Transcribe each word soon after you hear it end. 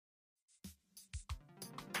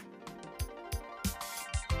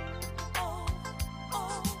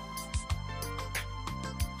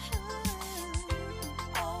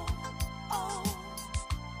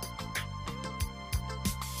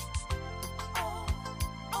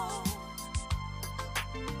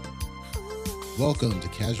Welcome to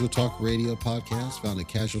Casual Talk Radio podcast found at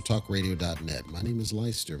casualtalkradio.net. My name is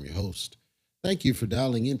Leister, I'm your host. Thank you for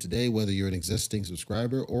dialing in today, whether you're an existing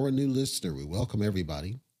subscriber or a new listener. We welcome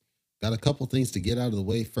everybody. Got a couple things to get out of the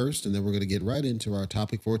way first, and then we're going to get right into our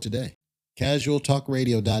topic for today.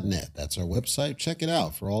 Casualtalkradio.net. That's our website. Check it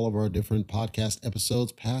out for all of our different podcast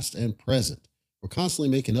episodes, past and present. We're constantly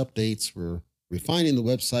making updates. We're refining the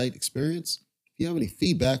website experience. If you have any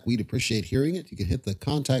feedback, we'd appreciate hearing it. You can hit the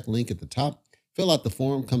contact link at the top, fill out the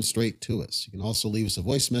form, come straight to us. You can also leave us a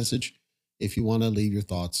voice message if you want to leave your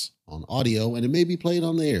thoughts on audio, and it may be played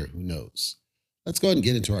on the air. Who knows? Let's go ahead and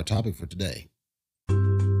get into our topic for today.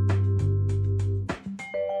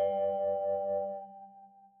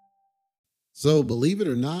 So believe it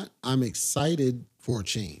or not, I'm excited for a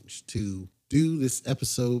change to do this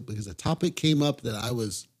episode because a topic came up that I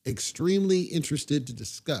was extremely interested to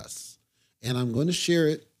discuss, and I'm going to share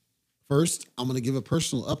it. First, I'm going to give a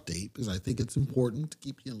personal update because I think it's important to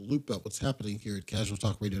keep you in the loop about what's happening here at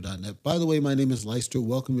casualtalkradio.net. By the way, my name is Leister.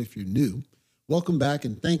 Welcome if you're new. Welcome back,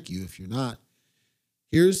 and thank you if you're not.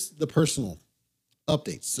 Here's the personal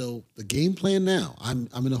update. So the game plan now, I'm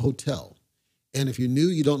in a hotel. And if you're new,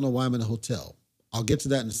 you don't know why I'm in a hotel. I'll get to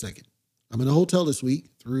that in a second. I'm in a hotel this week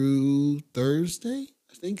through Thursday,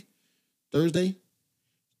 I think. Thursday.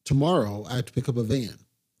 Tomorrow, I have to pick up a van.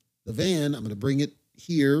 The van, I'm going to bring it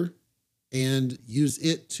here and use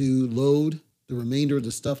it to load the remainder of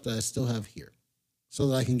the stuff that I still have here so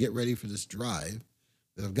that I can get ready for this drive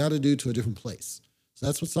that I've got to do to a different place. So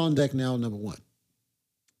that's what's on deck now, number one.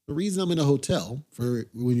 The reason I'm in a hotel, for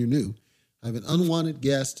when you're new, I have an unwanted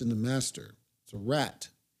guest in the master. It's a rat,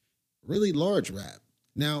 a really large rat.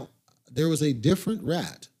 Now, there was a different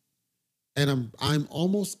rat, and I'm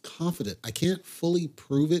almost confident. I can't fully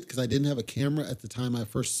prove it because I didn't have a camera at the time I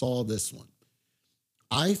first saw this one.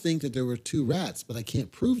 I think that there were two rats, but I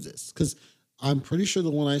can't prove this because I'm pretty sure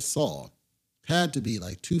the one I saw had to be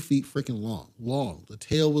like 2 feet freaking long. The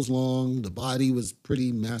tail was long. The body was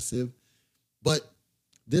pretty massive. But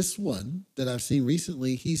this one that I've seen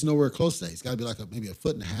recently, he's nowhere close to that. He's got to be like maybe a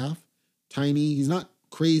foot and a half, tiny. He's not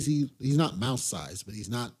crazy. He's not mouse size, but he's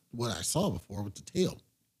not what I saw before with the tail.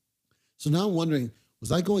 So now I'm wondering,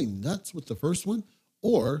 was I going nuts with the first one,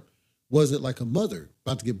 or was it like a mother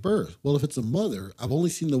about to give birth? Well, if it's a mother, I've only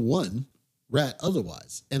seen the one rat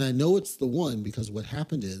otherwise. And I know it's the one because what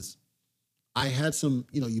happened is I had some,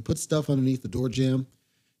 you put stuff underneath the door jamb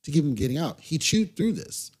to keep him getting out. He chewed through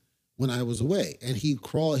this when I was away, and he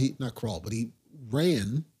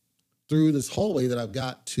ran through this hallway that I've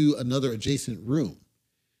got to another adjacent room.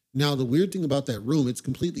 Now, the weird thing about that room, it's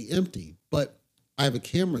completely empty, but I have a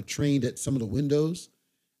camera trained at some of the windows,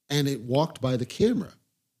 and it walked by the camera.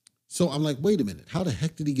 So I'm like, wait a minute, how the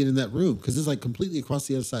heck did he get in that room? Because it's like completely across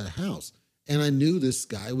the other side of the house. And I knew this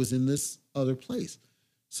guy was in this other place.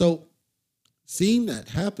 So seeing that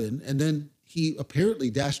happen, and then he apparently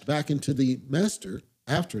dashed back into the master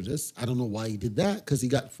after this. I don't know why he did that because he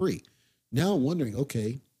got free. Now I'm wondering,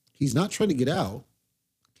 okay, he's not trying to get out.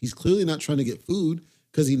 He's clearly not trying to get food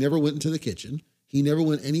because he never went into the kitchen. He never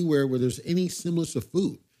went anywhere where there's any semblance of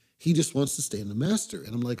food. He just wants to stay in the master.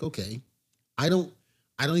 And I'm like, okay, I don't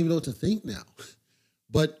even know what to think now.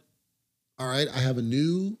 But all right, I have a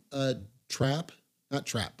new not trap,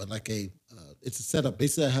 but like it's a setup.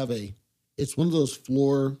 Basically, it's one of those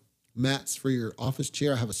floor mats for your office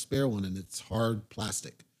chair. I have a spare one, and it's hard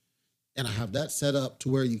plastic. And I have that set up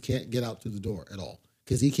to where you can't get out through the door at all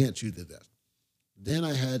because he can't chew through that. Then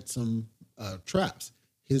I had some traps.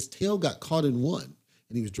 His tail got caught in one,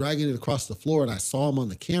 and he was dragging it across the floor, and I saw him on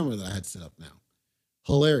the camera that I had set up now.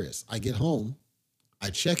 Hilarious. I get home. I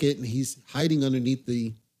check it, and he's hiding underneath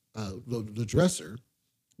the dresser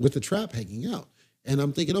with the trap hanging out. And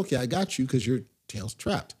I'm thinking, okay, I got you because your tail's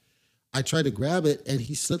trapped. I try to grab it, and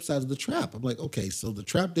he slips out of the trap. I'm like, okay, so the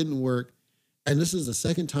trap didn't work, and this is the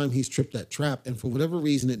second time he's tripped that trap, and for whatever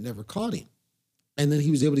reason, it never caught him. And then he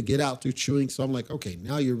was able to get out through chewing, so I'm like, okay,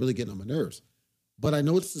 now you're really getting on my nerves. But I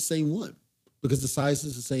know it's the same one because the size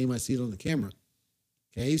is the same. I see it on the camera.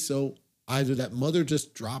 Okay, so either that mother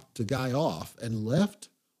just dropped the guy off and left,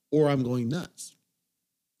 or I'm going nuts.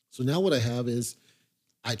 So now what I have is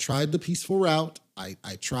I tried the peaceful route. I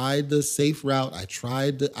tried the safe route. I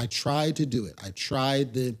tried to do it. I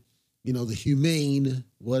tried the humane,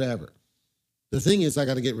 whatever. The thing is, I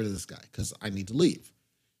got to get rid of this guy because I need to leave.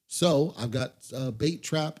 So I've got a bait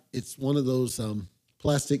trap. It's one of those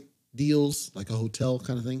plastic deals, like a hotel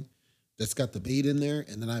kind of thing, that's got the bait in there.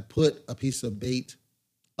 And then I put a piece of bait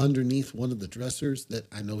underneath one of the dressers that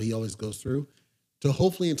I know he always goes through to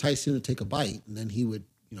hopefully entice him to take a bite. And then he would,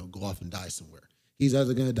 go off and die somewhere. He's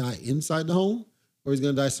either going to die inside the home or he's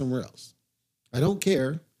going to die somewhere else. I don't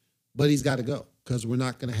care, but he's got to go because we're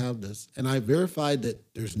not going to have this. And I verified that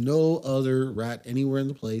there's no other rat anywhere in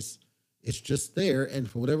the place. It's just there. And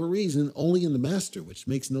for whatever reason, only in the master, which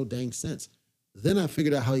makes no dang sense. Then I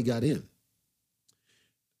figured out how he got in.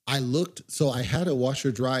 I looked, so I had a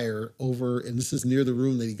washer dryer over, and this is near the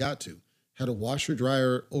room that he got to, had a washer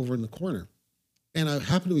dryer over in the corner. And I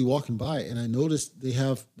happened to be walking by and I noticed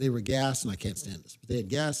they were gas, and I can't stand this, but they had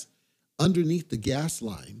gas underneath the gas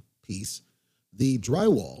line piece. The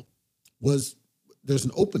drywall there's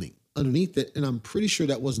an opening underneath it, and I'm pretty sure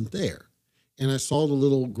that wasn't there. And I saw the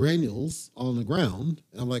little granules on the ground,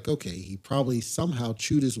 and I'm like, okay, he probably somehow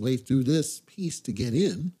chewed his way through this piece to get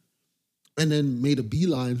in and then made a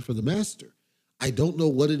beeline for the master. I don't know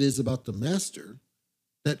what it is about the master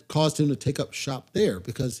that caused him to take up shop there,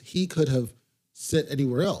 because he could have sit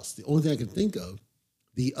anywhere else. The only thing I can think of,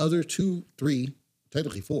 the other 2, 3,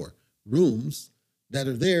 technically 4 rooms that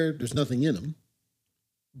are there, there's nothing in them.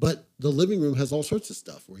 But the living room has all sorts of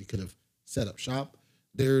stuff where he could have set up shop.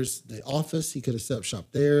 There's the office. He could have set up shop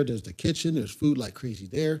there. There's the kitchen. There's food like crazy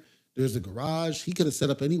there. There's the garage. He could have set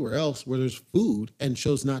up anywhere else where there's food and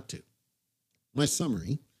chose not to. My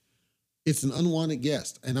summary, it's an unwanted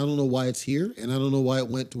guest, and I don't know why it's here, and I don't know why it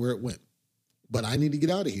went to where it went. But I need to get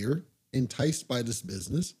out of here, enticed by this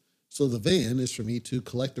business. So the van is for me to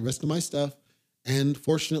collect the rest of my stuff. And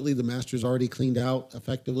fortunately, the master's already cleaned out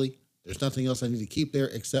effectively. There's nothing else I need to keep there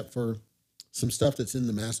except for some stuff that's in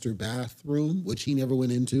the master bathroom, which he never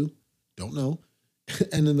went into. Don't know.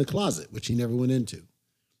 And in the closet, which he never went into.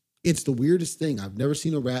 It's the weirdest thing. I've never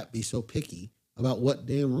seen a rat be so picky about what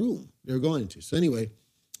damn room they're going to. So anyway,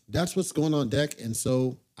 that's what's going on deck. And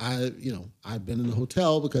so I've been in the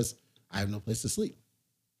hotel because I have no place to sleep.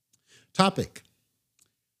 Topic.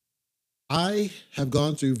 I have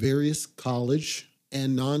gone through various college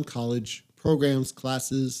and non-college programs,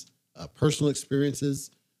 classes, personal experiences,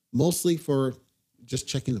 mostly for just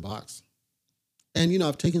checking the box. And,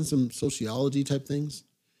 I've taken some sociology type things.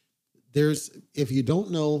 If you don't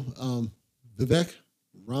know, Vivek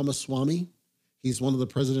Ramaswamy, he's one of the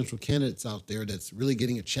presidential candidates out there that's really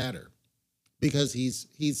getting a chatter because he's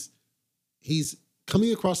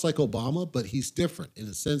coming across like Obama, but he's different in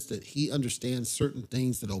the sense that he understands certain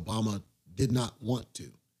things that Obama did not want to.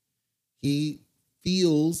 He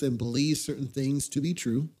feels and believes certain things to be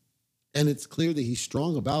true, and it's clear that he's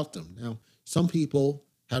strong about them. Now, some people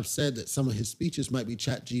have said that some of his speeches might be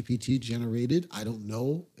ChatGPT generated. I don't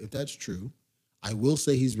know if that's true. I will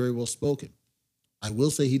say he's very well spoken. I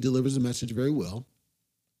will say he delivers a message very well.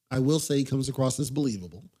 I will say he comes across as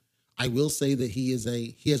believable. I will say that he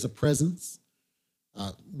has a presence.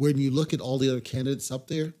 When you look at all the other candidates up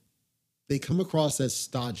there, they come across as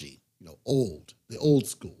stodgy, old, the old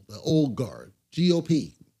school, the old guard,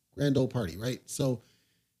 GOP, grand old party, right? So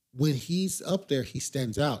when he's up there, he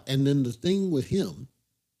stands out. And then the thing with him,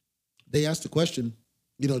 they asked the question,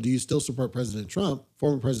 do you still support President Trump,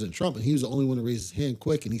 former President Trump? And he was the only one to raise his hand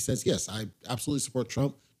quick. And he says, yes, I absolutely support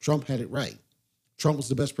Trump. Trump had it right. Trump was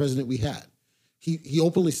the best president we had. He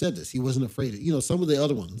openly said this. He wasn't afraid of, some of the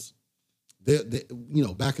other ones,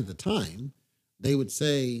 back at the time, they would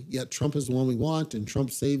say, yeah, Trump is the one we want, and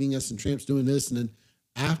Trump's saving us, and Trump's doing this. And then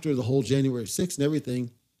after the whole January 6th and everything,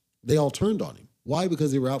 they all turned on him. Why?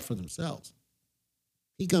 Because they were out for themselves.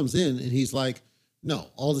 He comes in and he's like, no,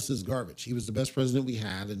 all this is garbage. He was the best president we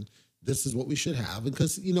had, and this is what we should have. And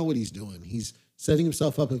because you know what he's doing. He's setting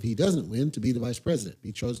himself up, if he doesn't win, to be the vice president,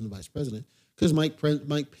 be chosen the vice president. Because Mike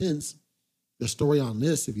Pence, the story on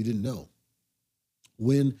this, if you didn't know,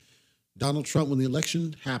 when Donald Trump, when the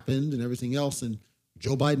election happened and everything else, and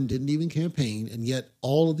Joe Biden didn't even campaign, and yet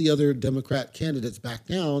all of the other Democrat candidates backed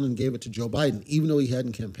down and gave it to Joe Biden, even though he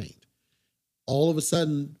hadn't campaigned. All of a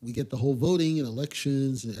sudden, we get the whole voting and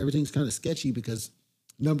elections, and everything's kind of sketchy because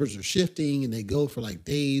numbers are shifting, and they go for like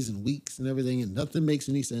days and weeks and everything, and nothing makes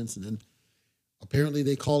any sense. And then apparently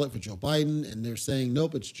they call it for Joe Biden, and they're saying,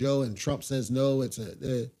 nope, it's Joe, and Trump says, no, it's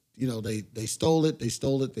they stole it,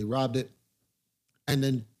 they robbed it. And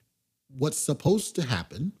then what's supposed to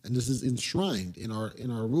happen, and this is enshrined in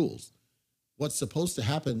our rules, what's supposed to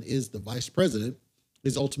happen is the vice president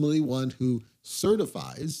is ultimately one who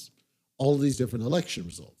certifies all of these different election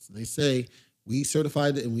results. And they say, we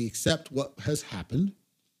certified it and we accept what has happened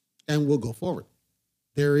and we'll go forward.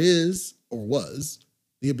 There is, or was,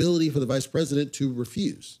 the ability for the vice president to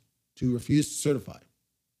refuse to certify.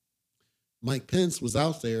 Mike Pence was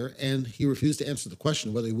out there and he refused to answer the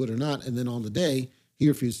question whether he would or not. And then on the day, he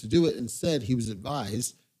refused to do it and said he was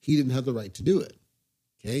advised he didn't have the right to do it.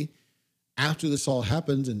 Okay. After this all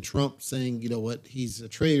happened and Trump saying, you know what, he's a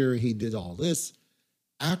traitor, he did all this.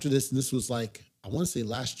 After this, and this was like I want to say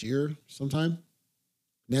last year sometime,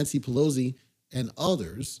 Nancy Pelosi and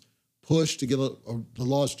others pushed to get the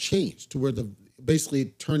laws changed to where basically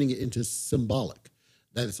turning it into symbolic,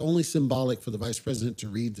 that it's only symbolic for the vice president to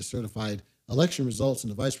read the certified election results,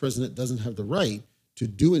 and the vice president doesn't have the right to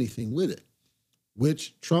do anything with it,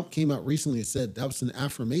 which Trump came out recently and said that was an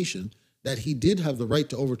affirmation that he did have the right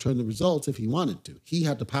to overturn the results if he wanted to. He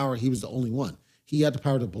had the power. He was the only one. He had the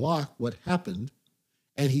power to block what happened,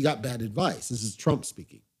 and he got bad advice. This is Trump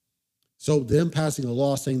speaking. So them passing a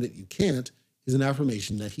law saying that you can't is an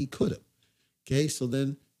affirmation that he could have. Okay, so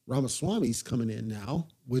then Ramaswamy's coming in now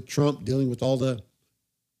with Trump dealing with all the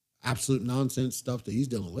absolute nonsense stuff that he's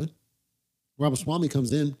dealing with. Ramaswamy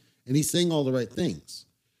comes in and he's saying all the right things.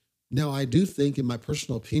 Now, I do think, in my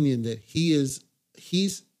personal opinion, that he's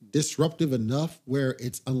disruptive enough where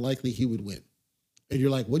it's unlikely he would win. And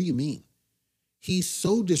you're like, what do you mean? He's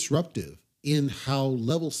so disruptive in how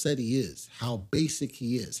level set he is, how basic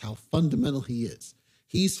he is, how fundamental he is.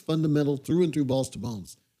 He's fundamental through and through, balls to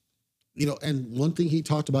bones. And one thing he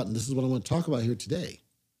talked about, and this is what I want to talk about here today,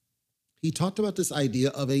 he talked about this idea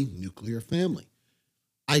of a nuclear family.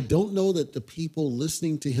 I don't know that the people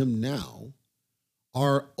listening to him now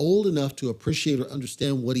are old enough to appreciate or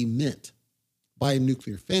understand what he meant by a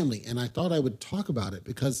nuclear family. And I thought I would talk about it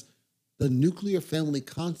because the nuclear family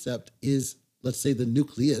concept is, let's say, the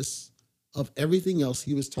nucleus of everything else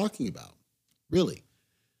he was talking about, really.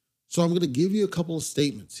 So I'm going to give you a couple of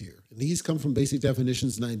statements here. And these come from Basic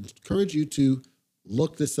Definitions, and I encourage you to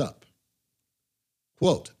look this up.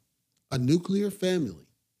 Quote, a nuclear family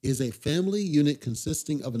is a family unit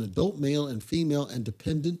consisting of an adult male and female and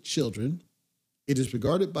dependent children. It is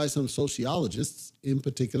regarded by some sociologists, in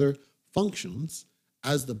particular, functions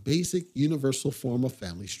as the basic universal form of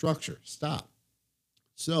family structure. Stop.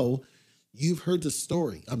 So you've heard the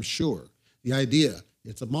story, I'm sure. The idea,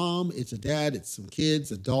 it's a mom, it's a dad, it's some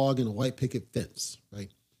kids, a dog, and a white picket fence, right?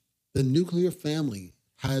 The nuclear family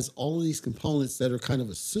has all of these components that are kind of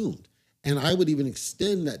assumed. And I would even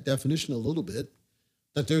extend that definition a little bit,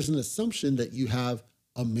 that there's an assumption that you have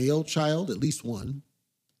a male child, at least one,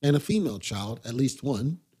 and a female child, at least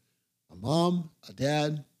one, a mom, a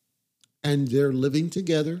dad, and they're living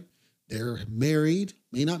together. They're married,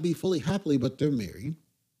 may not be fully happily, but they're married.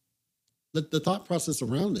 The thought process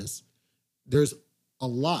around this, there's a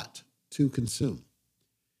lot to consume.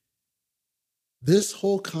 This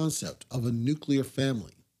whole concept of a nuclear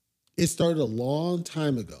family, it started a long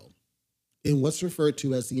time ago in what's referred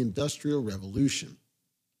to as the Industrial Revolution.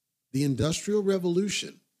 The Industrial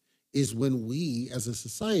Revolution is when we as a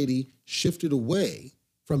society shifted away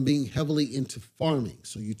from being heavily into farming.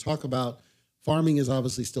 So you talk about farming is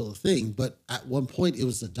obviously still a thing, but at one point it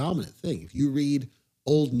was the dominant thing. If you read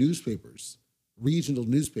old newspapers, regional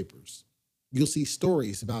newspapers, you'll see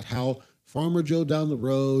stories about how Farmer Joe down the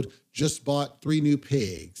road just bought 3 new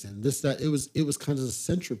pigs and this, that. It was kind of the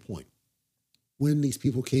center point. When these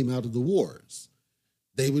people came out of the wars,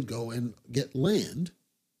 they would go and get land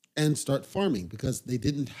and start farming because they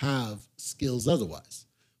didn't have skills otherwise.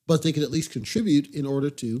 But they could at least contribute in order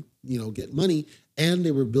to, get money, and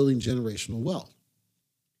they were building generational wealth.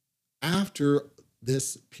 After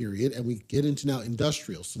this period, and we get into now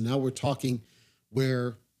industrial, so now we're talking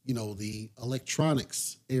where, the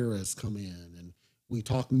electronics eras come in, and we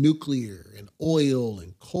talk nuclear and oil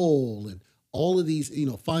and coal and all of these,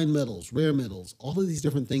 fine metals, rare metals, all of these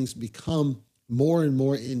different things become more and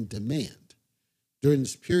more in demand. During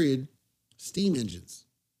this period, steam engines,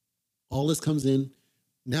 all this comes in.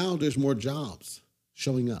 Now there's more jobs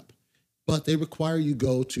showing up, but they require you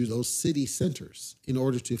go to those city centers in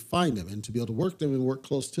order to find them and to be able to work them and work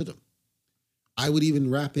close to them. I would even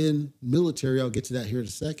wrap in military. I'll get to that here in a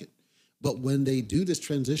second. But when they do this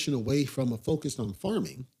transition away from a focus on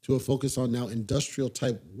farming to a focus on now industrial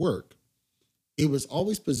type work, it was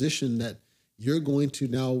always positioned that you're going to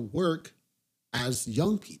now work as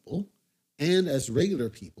young people and as regular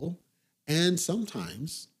people. And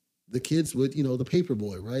sometimes the kids would, the paper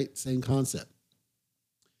boy, right? Same concept.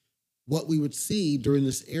 What we would see during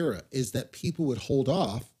this era is that people would hold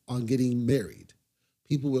off on getting married.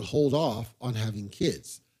 People would hold off on having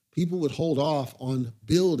kids. People would hold off on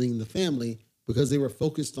building the family because they were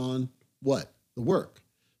focused on what? The work.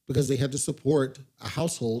 Because they had to support a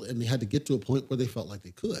household and they had to get to a point where they felt like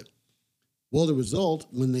they could. Well, the result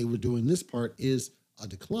when they were doing this part is a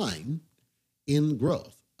decline in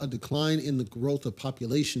growth, a decline in the growth of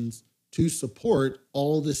populations to support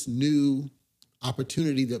all this new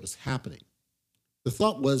opportunity that was happening. The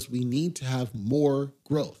thought was we need to have more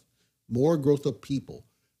growth of people.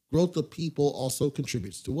 Growth of people also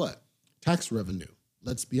contributes to what? Tax revenue.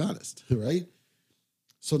 Let's be honest, right?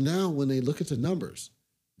 So now when they look at the numbers,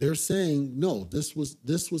 they're saying, no, this was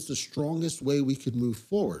the strongest way we could move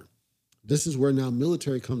forward. This is where now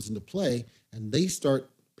military comes into play, and they start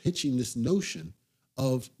pitching this notion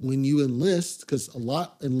of when you enlist, because a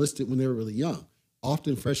lot enlisted when they were really young,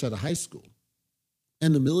 often fresh out of high school.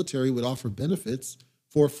 And the military would offer benefits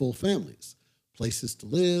for full families, places to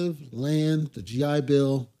live, land, the GI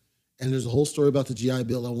Bill. And there's a whole story about the GI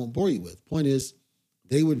Bill I won't bore you with. Point is,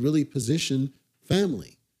 they would really position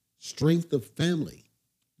family, strength of family.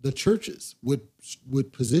 The churches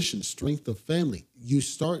would position strength of family. You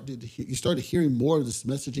started hearing more of this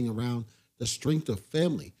messaging around the strength of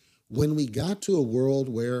family. When we got to a world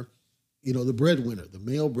where, the breadwinner, the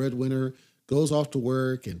male breadwinner goes off to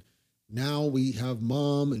work, and now we have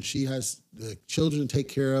mom and she has the children to take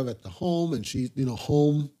care of at the home, and she's,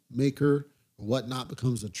 homemaker or whatnot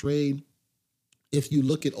becomes a trade. If you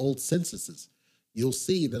look at old censuses, you'll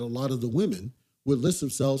see that a lot of the women would list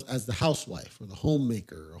themselves as the housewife or the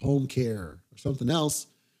homemaker or home care or something else,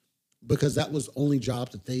 because that was the only job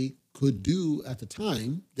that they could do at the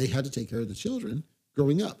time. They had to take care of the children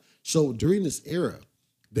growing up. So during this era,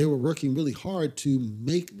 they were working really hard to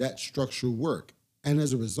make that structure work. And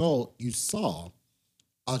as a result, you saw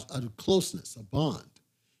a closeness, a bond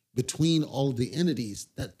between all of the entities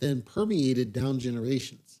that then permeated down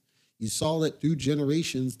generations. You saw that through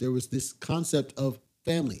generations, there was this concept of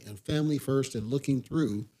family and family first, and looking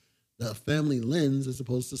through the family lens as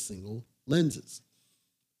opposed to single lenses.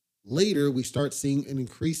 Later, we start seeing an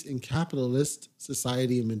increase in capitalist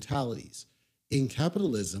society and mentalities. In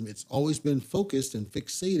capitalism, it's always been focused and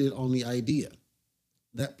fixated on the idea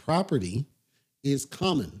that property is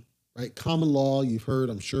common, right? Common law, you've heard,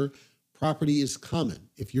 I'm sure, property is common.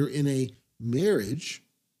 If you're in a marriage,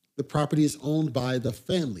 the property is owned by the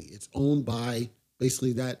family. It's owned by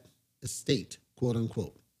basically that estate, quote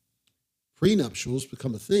unquote. Prenuptials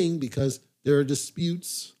become a thing because there are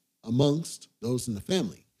disputes amongst those in the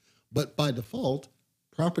family. But by default,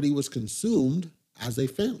 property was consumed as a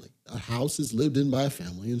family. A house is lived in by a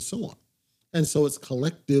family and so on. And so it's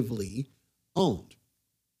collectively owned.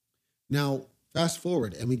 Now, fast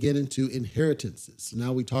forward and we get into inheritances. So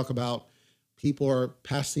now we talk about people are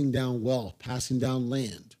passing down wealth, passing down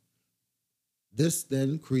land. This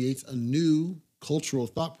then creates a new cultural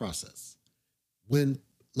thought process. When,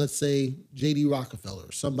 let's say, J.D. Rockefeller,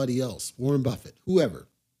 or somebody else, Warren Buffett, whoever,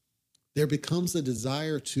 there becomes a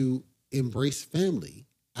desire to embrace family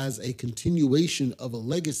as a continuation of a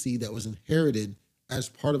legacy that was inherited as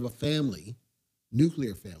part of a family,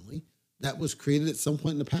 nuclear family, that was created at some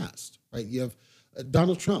point in the past, right? You have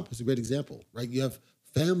Donald Trump is a great example, right? You have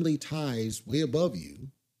family ties way above you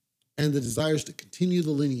and the desires to continue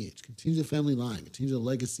the lineage, continue the family line, continue the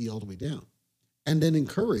legacy all the way down, and then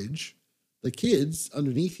encourage the kids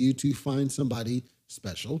underneath you to find somebody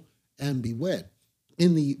special and be wed.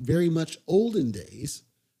 In the very much olden days,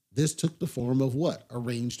 this took the form of what?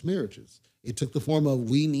 Arranged marriages. It took the form of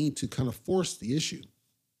we need to kind of force the issue.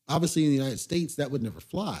 Obviously, in the United States, that would never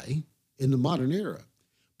fly in the modern era,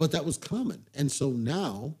 but that was common. And so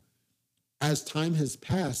now, as time has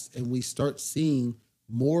passed and we start seeing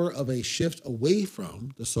more of a shift away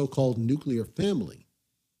from the so-called nuclear family,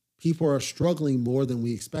 people are struggling more than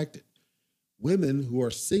we expected. Women who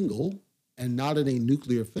are single and not in a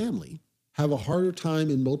nuclear family have a harder time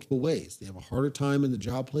in multiple ways. They have a harder time in the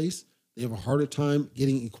job place. They have a harder time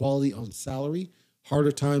getting equality on salary,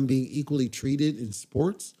 harder time being equally treated in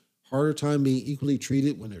sports, harder time being equally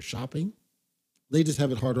treated when they're shopping. They just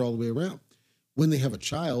have it harder all the way around. When they have a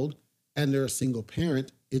child and they're a single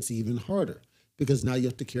parent, it's even harder because now you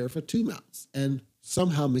have to care for two mouths and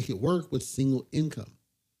somehow make it work with single income.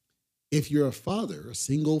 If you're a father, a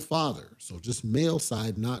single father, so just male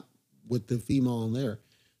side, not with the female in there,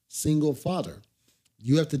 single father,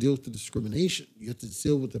 you have to deal with the discrimination. You have to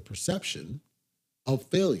deal with the perception of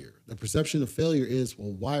failure. The perception of failure is,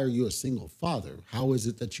 well, why are you a single father? How is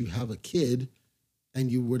it that you have a kid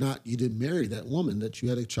and you didn't marry that woman that you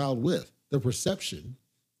had a child with? The perception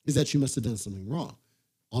is that you must have done something wrong.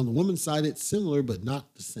 On the woman's side, it's similar, but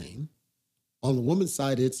not the same. On the woman's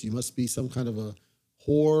side, it's you must be some kind of a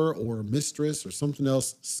whore or a mistress or something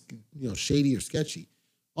else, shady or sketchy.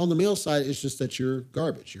 On the male side, it's just that you're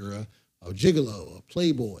garbage. You're a gigolo, a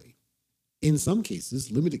playboy. In some cases,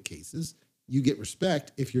 limited cases, you get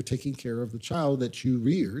respect if you're taking care of the child that you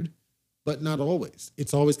reared, but not always.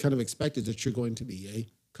 It's always kind of expected that you're going to be a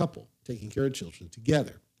couple taking care of children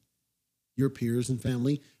together. Your peers and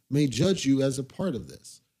family may judge you as a part of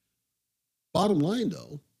this. Bottom line,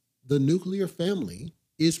 though, the nuclear family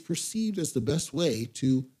is perceived as the best way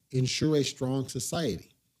to ensure a strong society.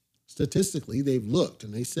 Statistically, they've looked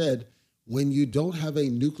and they said When you don't have a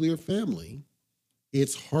nuclear family,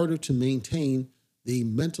 it's harder to maintain the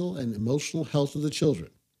mental and emotional health of the children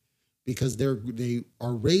because they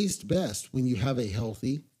are raised best when you have a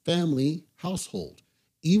healthy family household,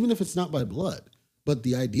 even if it's not by blood. But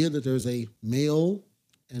the idea that there's a male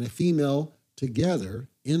and a female together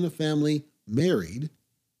in a family, married,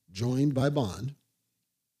 joined by bond,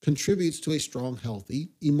 contributes to a strong,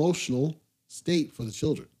 healthy, emotional state for the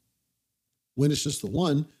children. When it's just the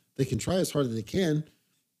one, they can try as hard as they can.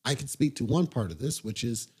 I can speak to one part of this, which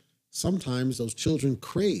is sometimes those children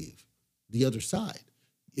crave the other side.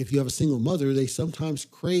 If you have a single mother, they sometimes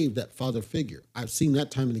crave that father figure. I've seen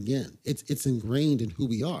that time and again. It's ingrained in who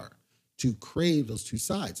we are to crave those two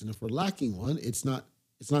sides. And if we're lacking one, it's not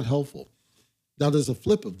helpful. Now there's a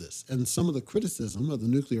flip of this, and some of the criticism of the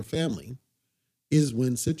nuclear family is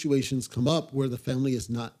when situations come up where the family is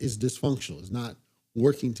dysfunctional, is not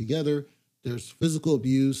working together. There's physical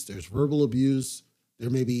abuse, there's verbal abuse, there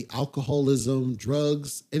may be alcoholism,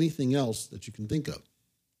 drugs, anything else that you can think of.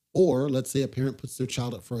 Or let's say a parent puts their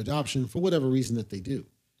child up for adoption for whatever reason that they do.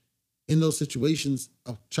 In those situations,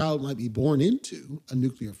 a child might be born into a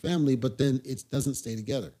nuclear family, but then it doesn't stay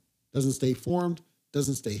together, doesn't stay formed,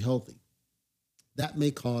 doesn't stay healthy. That may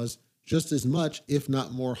cause just as much, if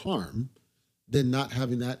not more harm than not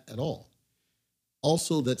having that at all.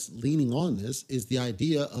 Also, that's leaning on this is the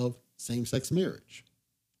idea of same-sex marriage.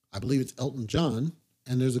 I believe it's Elton John,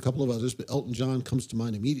 and there's a couple of others, but Elton John comes to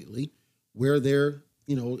mind immediately, where they're,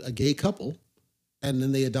 a gay couple, and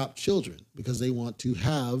then they adopt children because they want to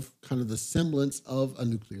have kind of the semblance of a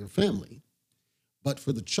nuclear family. But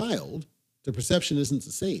for the child, the perception isn't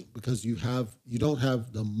the same because you don't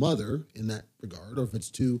have the mother in that regard, or if it's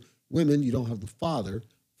two women, you don't have the father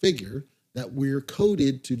figure that we're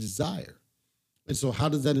coded to desire. And so how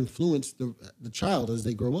does that influence the child as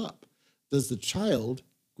they grow up? Does the child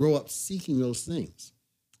grow up seeking those things?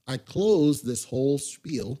 I close this whole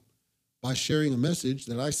spiel by sharing a message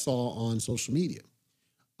that I saw on social media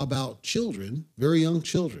about children, very young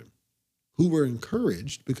children, who were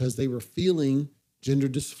encouraged because they were feeling gender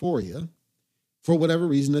dysphoria for whatever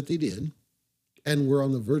reason that they did, and were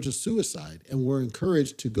on the verge of suicide, and were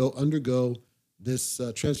encouraged to go undergo this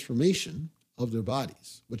transformation of their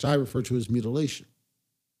bodies, which I refer to as mutilation.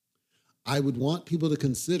 I would want people to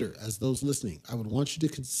consider, as those listening, I would want you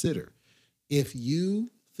to consider, if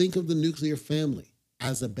you think of the nuclear family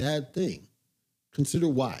as a bad thing, consider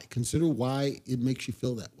why. Consider why it makes you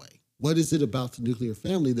feel that way. What is it about the nuclear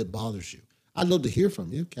family that bothers you? I'd love to hear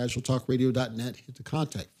from you. CasualTalkRadio.net, hit the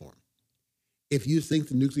contact form. If you think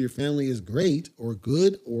the nuclear family is great or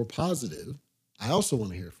good or positive, I also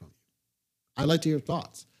want to hear from you. I'd like to hear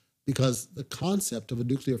thoughts because the concept of a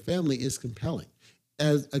nuclear family is compelling.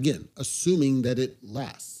 As again, assuming that it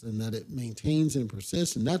lasts and that it maintains and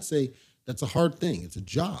persists, and that's a hard thing. It's a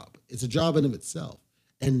job. It's a job in of itself,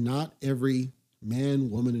 and not every man,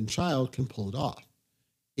 woman, and child can pull it off.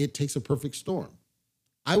 It takes a perfect storm.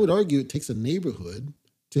 I would argue it takes a neighborhood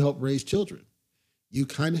to help raise children. You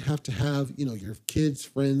kind of have to have, your kids,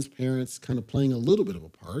 friends, parents kind of playing a little bit of a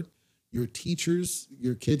part. Your teachers,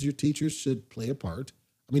 your teachers should play a part.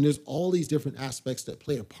 I mean, there's all these different aspects that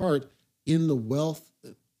play a part in the wealth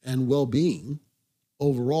and well-being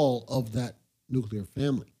overall of that nuclear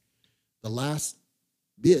family. The last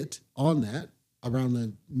bit on that around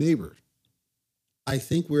the neighbor, I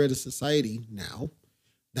think we're at a society now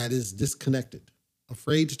that is disconnected,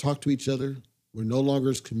 afraid to talk to each other. We're no longer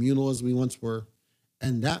as communal as we once were.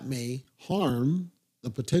 And that may harm the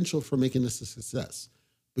potential for making this a success.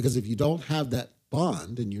 Because if you don't have that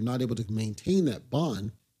bond and you're not able to maintain that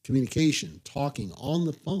bond, communication, talking on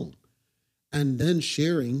the phone, and then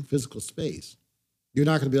sharing physical space, you're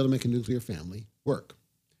not going to be able to make a nuclear family work.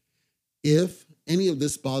 If any of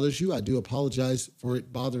this bothers you, I do apologize for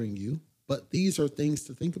it bothering you, but these are things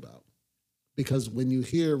to think about. Because when you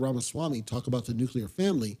hear Ramaswamy talk about the nuclear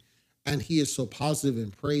family, and he is so positive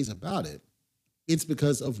in praise about it, it's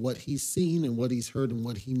because of what he's seen and what he's heard and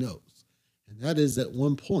what he knows. And that is, at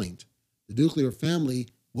one point, the nuclear family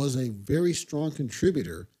was a very strong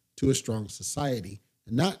contributor to a strong society,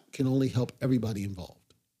 and that can only help everybody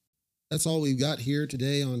involved. That's all we've got here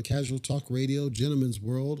today on Casual Talk Radio, Gentleman's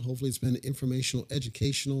World. Hopefully it's been informational,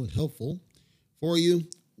 educational, and helpful for you.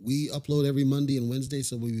 We upload every Monday and Wednesday,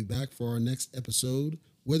 so we'll be back for our next episode.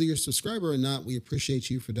 Whether you're a subscriber or not, we appreciate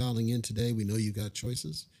you for dialing in today. We know you got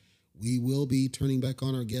choices. We will be turning back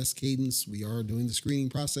on our guest cadence. We are doing the screening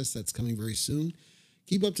process. That's coming very soon.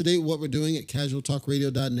 Keep up to date with what we're doing at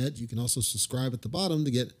casualtalkradio.net. You can also subscribe at the bottom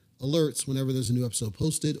to get alerts whenever there's a new episode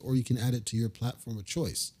posted, or you can add it to your platform of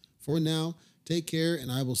choice. For now, take care,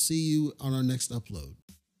 and I will see you on our next upload.